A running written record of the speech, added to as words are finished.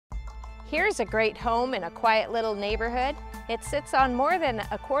Here's a great home in a quiet little neighborhood. It sits on more than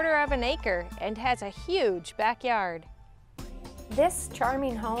 1/4 of an acre and has a huge backyard. This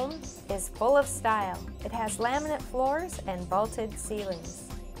charming home is full of style. It has laminate floors and vaulted ceilings.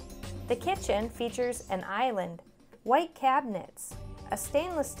 The kitchen features an island, white cabinets, a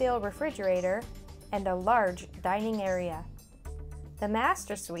stainless steel refrigerator, and a large dining area. The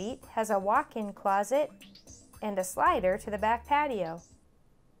master suite has a walk-in closet and a slider to the back patio.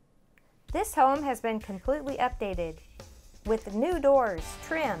 This home has been completely updated with new doors,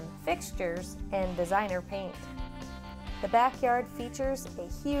 trim, fixtures, and designer paint. The backyard features a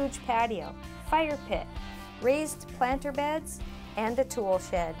huge patio, fire pit, raised planter beds, and a tool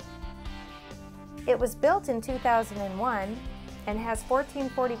shed. It was built in 2001 and has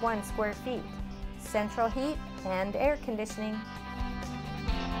 1,441 square feet, central heat and air conditioning.